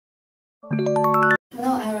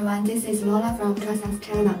Hello everyone, this is Lola from TRUSUS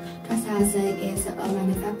China. TRUSUS is a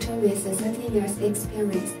manufacturer with 30 years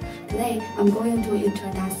experience. Today, I'm going to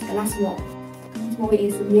introduce glass wool. Glass wool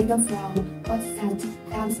is made from hot-set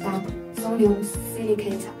feldspar, sodium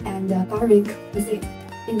silicate, and boric acid.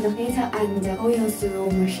 In the heat and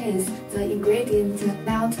oil-through machines, the ingredient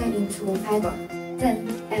melt into fiber. Then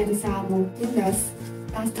add some thinners,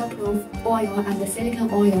 dust-proof oil and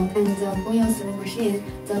silicone oil, and the oil-through machine,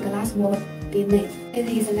 the glass wool be made. It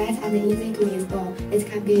is light and easy to install. It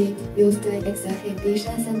can be used in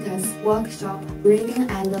exhibition centers, workshop, breeding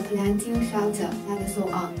and planting shelter, and so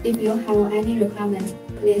on. If you have any requirement,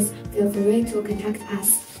 please feel free to contact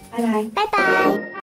us. Bye bye. Bye bye.